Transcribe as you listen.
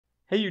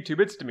Hey YouTube,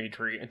 it's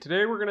Dimitri, and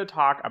today we're going to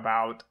talk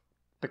about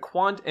the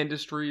quant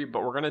industry,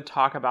 but we're going to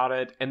talk about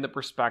it in the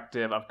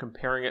perspective of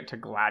comparing it to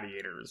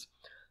gladiators.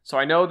 So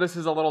I know this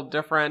is a little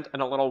different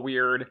and a little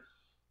weird,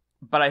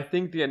 but I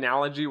think the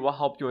analogy will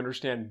help you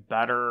understand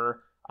better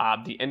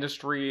the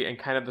industry and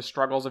kind of the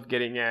struggles of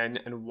getting in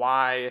and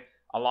why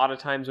a lot of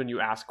times when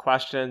you ask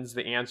questions,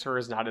 the answer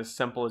is not as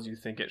simple as you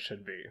think it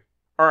should be.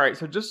 Alright,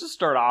 so just to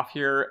start off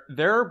here,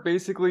 there are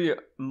basically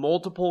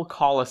multiple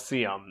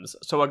coliseums.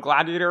 So a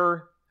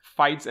gladiator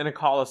fights in a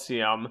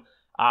coliseum.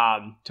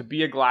 To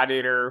be a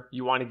gladiator,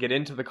 you want to get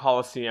into the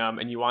coliseum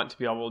and you want to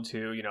be able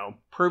to,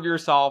 prove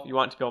yourself. You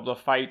want to be able to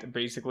fight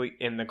basically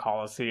in the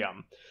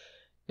coliseum.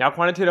 Now,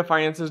 quantitative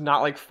finance is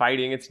not like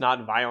fighting. It's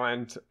not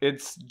violent.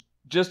 It's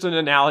just an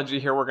analogy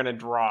here we're going to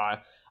draw.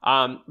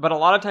 But a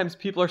lot of times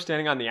people are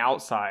standing on the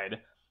outside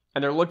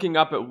and they're looking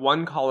up at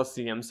one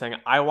coliseum saying,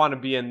 I want to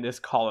be in this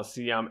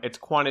coliseum. It's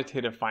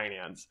quantitative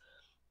finance.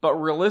 But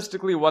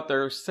realistically, what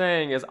they're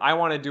saying is, I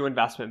want to do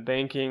investment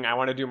banking. I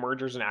want to do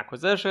mergers and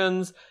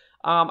acquisitions.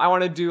 I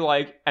want to do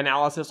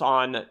analysis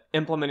on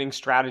implementing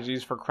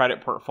strategies for credit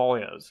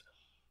portfolios.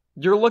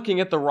 You're looking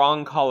at the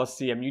wrong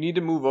coliseum. You need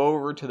to move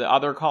over to the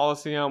other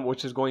coliseum,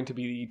 which is going to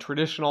be the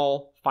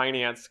traditional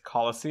finance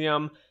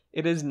coliseum.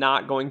 It is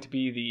not going to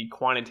be the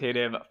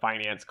quantitative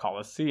finance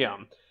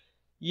coliseum.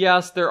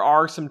 Yes, there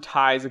are some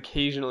ties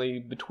occasionally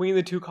between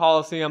the two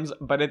coliseums,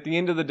 but at the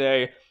end of the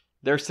day,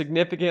 they're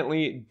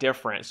significantly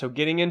different. So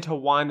getting into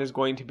one is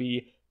going to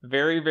be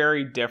very,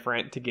 very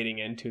different to getting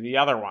into the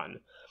other one.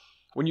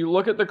 When you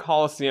look at the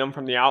Colosseum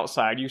from the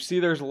outside, you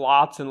see there's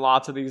lots and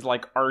lots of these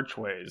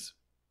archways.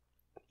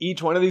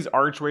 Each one of these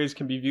archways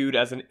can be viewed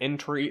as an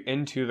entry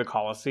into the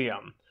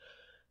Colosseum.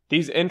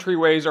 These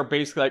entryways are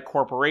basically like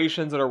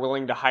corporations that are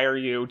willing to hire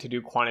you to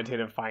do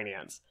quantitative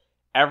finance.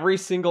 Every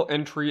single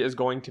entry is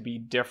going to be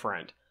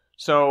different.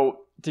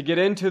 So to get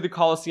into the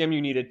Colosseum,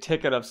 you need a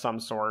ticket of some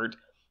sort.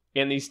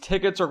 And these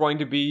tickets are going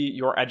to be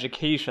your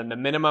education, the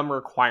minimum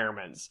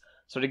requirements.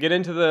 So to get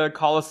into the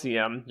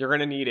Coliseum, you're going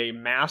to need a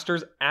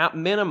master's at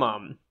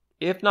minimum,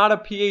 if not a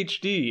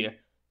PhD,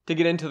 to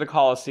get into the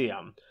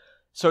Coliseum.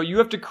 So you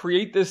have to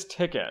create this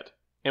ticket.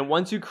 And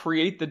once you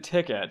create the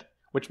ticket,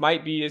 which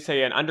might be,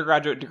 say, an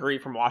undergraduate degree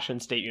from Washington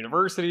State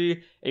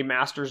University, a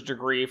master's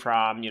degree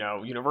from,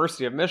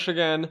 University of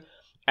Michigan,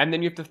 and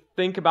then you have to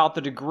think about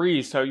the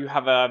degrees. So you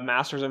have a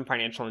master's in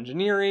financial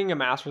engineering, a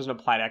master's in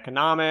applied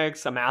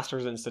economics, a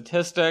master's in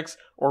statistics,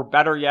 or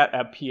better yet,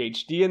 a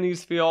PhD in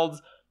these fields.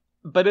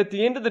 But at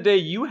the end of the day,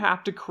 you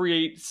have to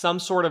create some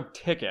sort of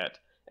ticket.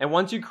 And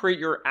once you create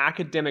your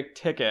academic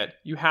ticket,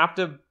 you have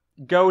to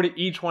go to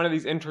each one of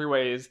these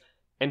entryways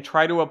and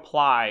try to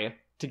apply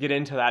to get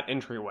into that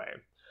entryway.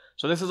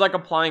 So this is like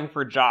applying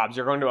for jobs.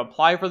 You're going to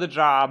apply for the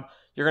job.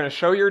 You're going to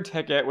show your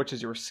ticket, which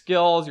is your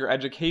skills, your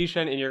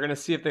education, and you're going to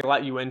see if they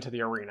let you into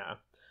the arena.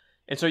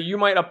 And so you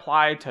might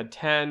apply to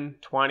 10,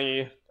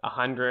 20,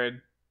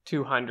 100,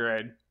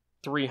 200,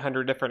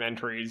 300 different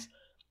entries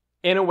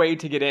in a way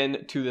to get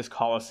into this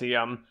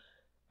Coliseum.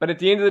 But at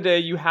the end of the day,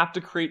 you have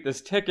to create this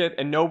ticket,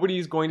 and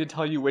nobody's going to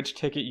tell you which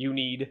ticket you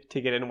need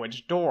to get in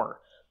which door.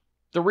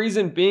 The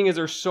reason being is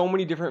there's so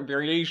many different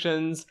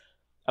variations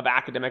of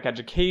academic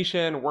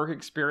education, work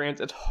experience.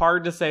 It's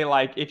hard to say,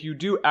 if you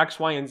do X,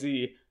 Y, and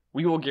Z,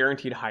 we will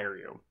guarantee to hire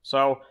you.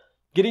 So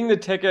getting the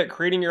ticket,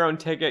 creating your own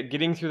ticket,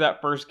 getting through that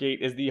first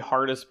gate is the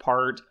hardest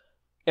part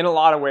in a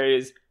lot of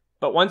ways.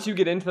 But once you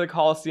get into the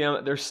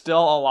Coliseum, there's still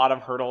a lot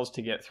of hurdles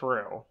to get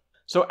through.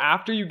 So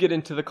after you get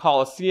into the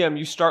Coliseum,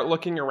 you start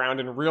looking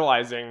around and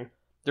realizing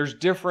there's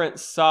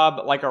different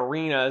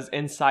arenas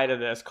inside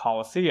of this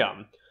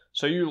Coliseum.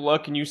 So you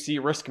look and you see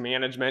risk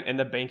management in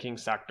the banking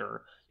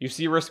sector. You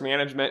see risk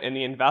management in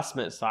the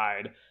investment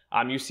side.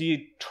 You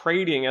see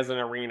trading as an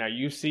arena.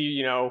 You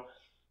see,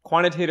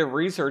 quantitative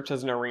research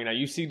as an arena.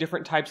 You see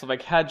different types of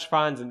hedge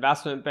funds,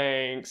 investment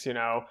banks,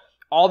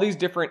 all these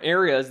different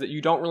areas that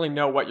you don't really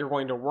know what you're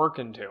going to work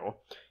into.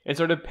 And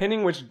so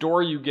depending which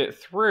door you get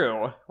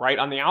through, right,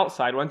 on the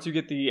outside, once you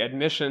get the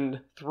admission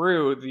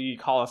through the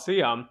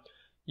Coliseum,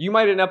 you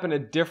might end up in a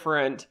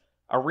different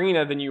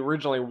arena than you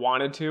originally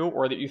wanted to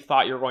or that you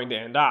thought you were going to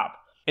end up.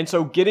 And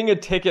so getting a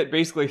ticket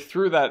basically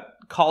through that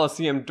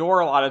Coliseum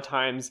door a lot of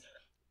times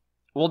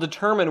will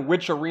determine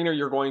which arena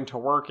you're going to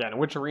work in,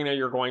 which arena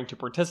you're going to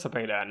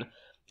participate in.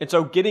 And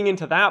so getting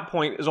into that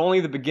point is only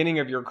the beginning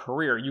of your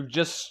career. You've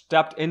just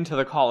stepped into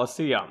the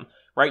Coliseum,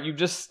 right? You've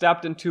just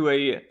stepped into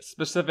a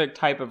specific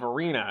type of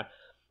arena.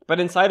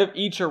 But inside of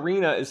each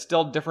arena is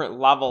still different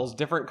levels,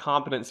 different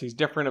competencies,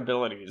 different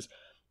abilities.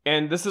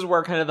 And this is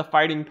where kind of the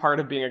fighting part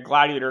of being a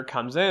gladiator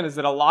comes in, is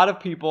that a lot of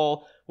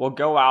people will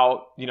go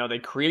out, they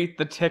create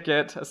the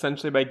ticket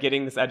essentially by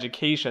getting this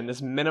education,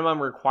 this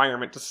minimum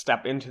requirement to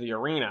step into the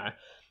arena,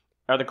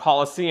 or the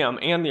Coliseum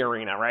and the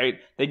arena, right?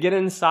 They get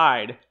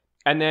inside,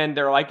 and then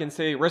they're in,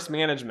 say, risk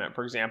management,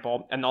 for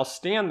example, and they'll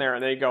stand there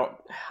and they go,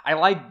 I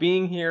like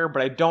being here,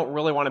 but I don't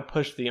really want to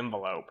push the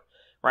envelope,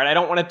 right? I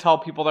don't want to tell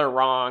people they're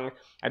wrong.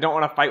 I don't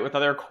want to fight with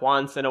other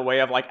quants in a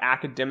way of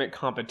academic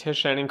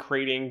competition and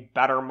creating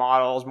better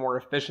models, more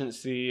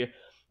efficiency,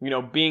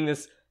 being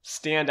this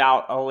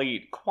standout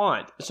elite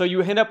quant. So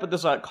you end up with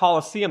this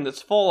coliseum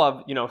that's full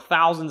of,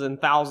 thousands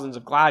and thousands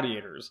of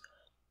gladiators.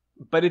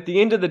 But at the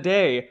end of the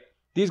day,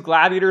 these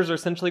gladiators are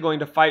essentially going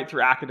to fight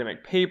through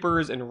academic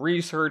papers and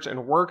research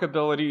and work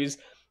abilities.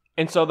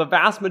 And so the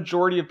vast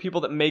majority of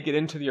people that make it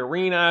into the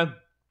arena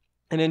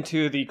and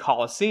into the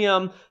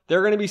coliseum,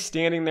 they're going to be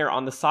standing there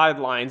on the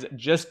sidelines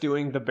just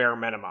doing the bare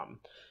minimum.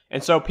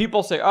 And so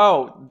people say,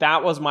 oh,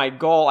 that was my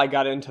goal. I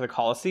got into the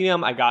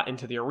coliseum. I got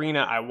into the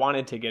arena I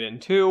wanted to get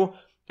into.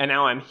 And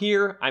now I'm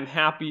here. I'm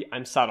happy.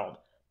 I'm settled.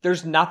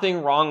 There's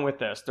nothing wrong with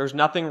this. There's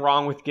nothing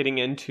wrong with getting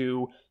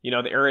into,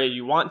 the area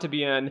you want to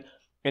be in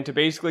and to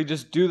basically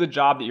just do the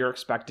job that you're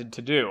expected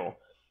to do.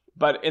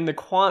 But in the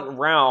quant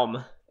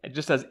realm,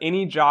 just as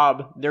any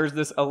job, there's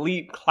this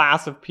elite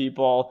class of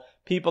people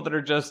that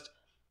are just,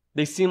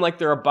 they seem like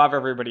they're above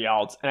everybody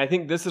else. And I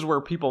think this is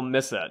where people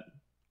miss it.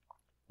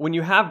 When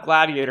you have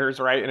gladiators,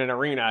 right, in an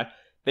arena,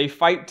 they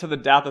fight to the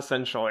death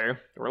essentially,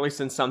 or at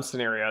least in some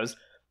scenarios,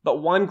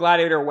 but one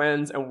gladiator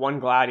wins and one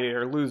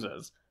gladiator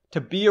loses.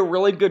 To be a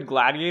really good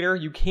gladiator,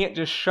 you can't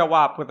just show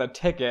up with a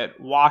ticket,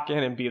 walk in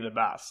and be the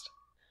best.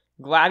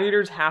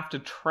 Gladiators have to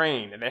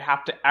train, they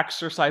have to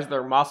exercise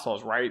their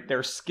muscles, right?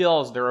 Their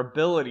skills, their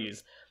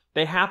abilities.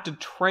 They have to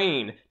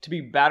train to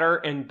be better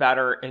and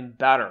better and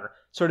better.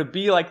 So to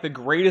be like the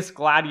greatest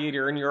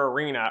gladiator in your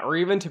arena, or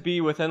even to be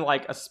within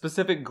like a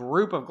specific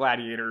group of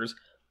gladiators,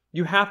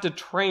 you have to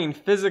train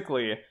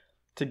physically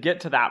to get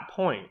to that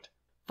point.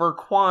 For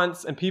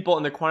quants and people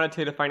in the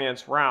quantitative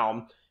finance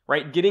realm,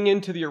 right, getting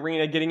into the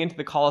arena, getting into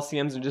the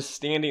coliseums and just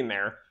standing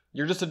there,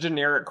 you're just a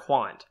generic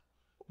quant.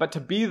 But to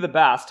be the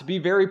best, to be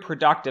very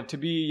productive, to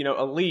be,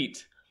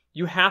 elite,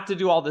 you have to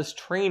do all this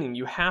training.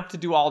 You have to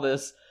do all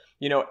this,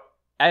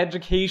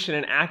 education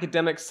and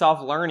academic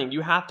self-learning.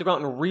 You have to go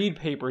out and read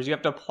papers. You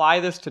have to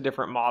apply this to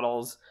different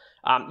models.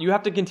 You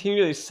have to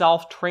continually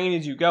self-train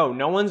as you go.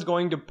 No one's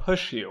going to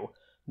push you.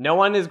 No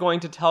one is going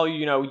to tell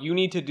you, you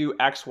need to do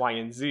X, Y,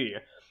 and Z.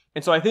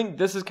 And so I think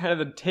this is kind of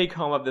the take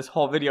home of this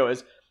whole video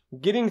is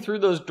getting through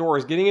those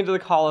doors, getting into the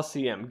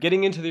coliseum,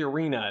 getting into the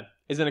arena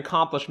is an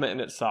accomplishment in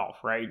itself,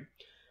 right?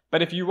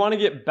 But if you want to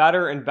get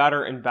better and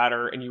better and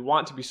better, and you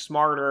want to be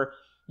smarter,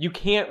 you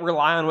can't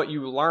rely on what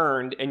you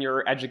learned in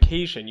your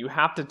education. You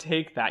have to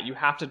take that. You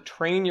have to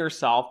train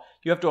yourself.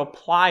 You have to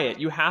apply it.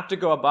 You have to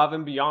go above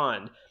and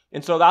beyond.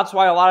 And so that's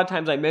why a lot of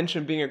times I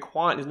mention being a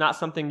quant is not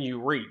something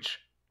you reach,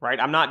 right?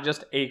 I'm not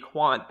just a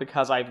quant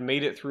because I've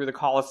made it through the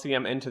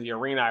coliseum into the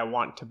arena I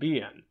want to be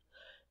in.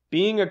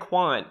 Being a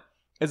quant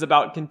is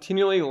about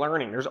continually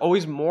learning. There's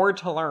always more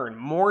to learn,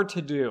 more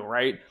to do,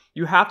 right?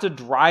 You have to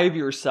drive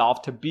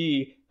yourself to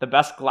be the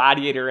best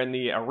gladiator in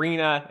the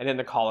arena and in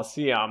the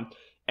coliseum.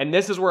 And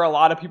this is where a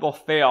lot of people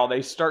fail.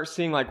 They start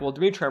seeing like, well,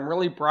 Dimitri, I'm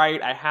really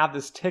bright. I have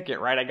this ticket,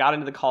 right? I got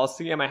into the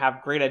coliseum. I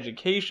have great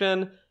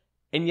education.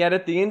 And yet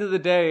at the end of the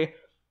day,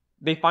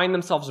 they find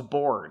themselves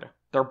bored.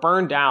 They're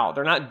burned out.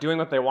 They're not doing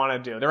what they want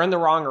to do. They're in the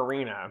wrong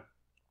arena.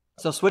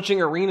 So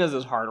switching arenas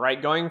is hard,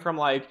 right? Going from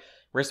like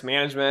risk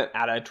management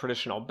at a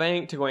traditional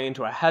bank to going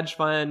into a hedge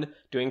fund,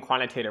 doing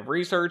quantitative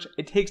research,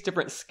 it takes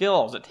different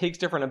skills. It takes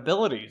different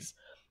abilities.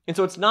 And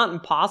so it's not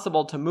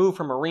impossible to move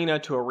from arena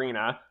to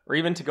arena, or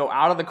even to go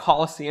out of the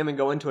coliseum and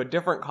go into a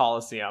different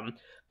coliseum.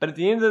 But at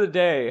the end of the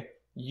day,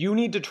 you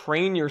need to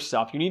train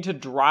yourself. You need to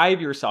drive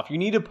yourself. You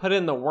need to put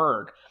in the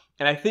work.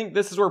 And I think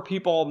this is where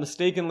people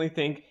mistakenly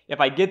think,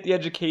 if I get the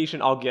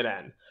education, I'll get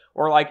in.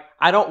 Or like,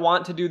 I don't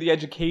want to do the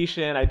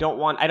education. I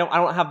don't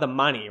have the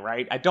money,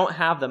 right? I don't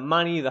have the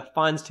money, the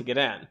funds to get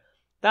in.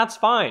 That's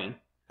fine.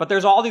 But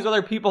there's all these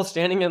other people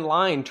standing in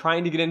line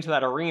trying to get into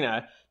that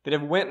arena that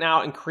have went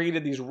out and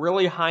created these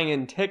really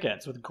high-end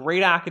tickets with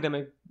great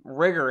academic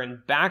rigor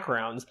and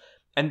backgrounds,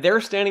 and they're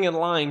standing in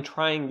line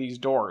trying these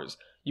doors.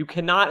 You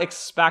cannot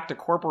expect a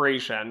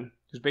corporation,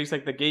 who's basically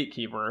like the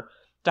gatekeeper,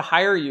 to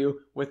hire you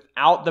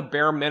without the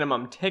bare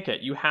minimum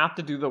ticket. You have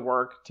to do the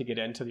work to get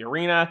into the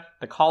arena,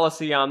 the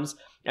coliseums,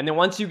 and then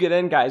once you get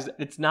in, guys,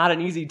 it's not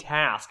an easy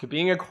task.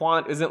 Being a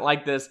quant isn't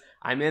like this,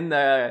 I'm in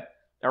the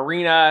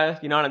arena,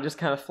 and I'm just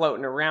kind of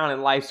floating around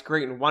and life's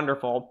great and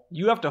wonderful.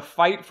 You have to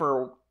fight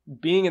for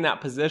being in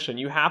that position.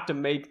 You have to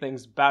make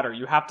things better.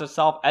 You have to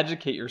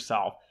self-educate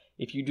yourself.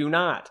 If you do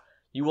not,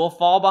 you will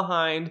fall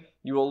behind,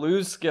 you will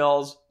lose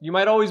skills. You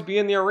might always be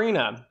in the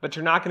arena, but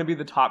you're not going to be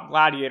the top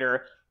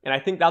gladiator. And I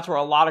think that's where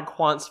a lot of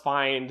quants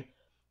find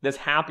this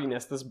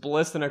happiness, this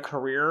bliss in a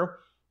career,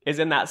 is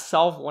in that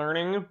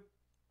self-learning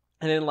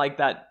and in like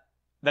that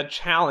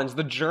challenge,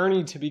 the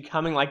journey to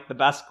becoming like the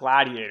best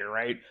gladiator,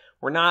 right?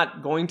 We're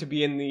not going to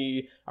be in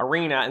the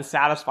arena and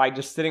satisfied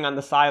just sitting on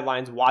the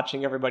sidelines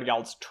watching everybody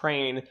else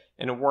train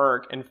and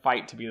work and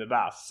fight to be the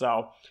best.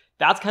 So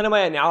that's kind of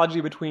my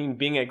analogy between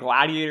being a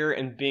gladiator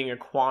and being a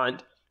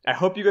quant. I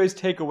hope you guys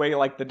take away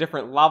like the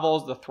different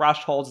levels, the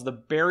thresholds, the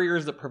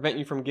barriers that prevent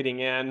you from getting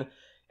in,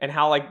 and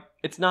how like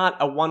it's not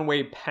a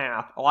one-way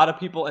path. A lot of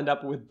people end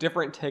up with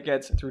different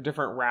tickets through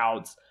different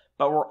routes,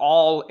 but we're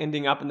all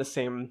ending up in the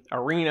same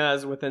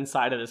arenas within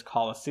inside of this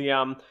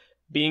coliseum.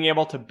 Being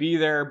able to be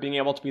there, being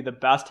able to be the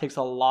best takes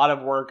a lot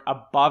of work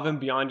above and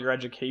beyond your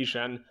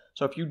education.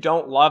 So if you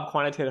don't love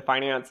quantitative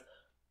finance,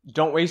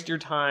 don't waste your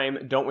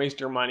time, don't waste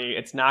your money.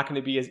 It's not going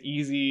to be as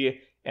easy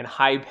and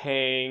high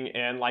paying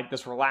and like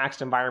this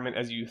relaxed environment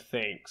as you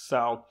think.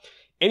 So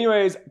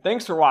anyways,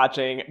 thanks for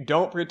watching.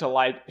 Don't forget to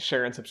like,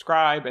 share, and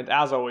subscribe. And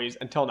as always,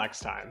 until next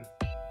time.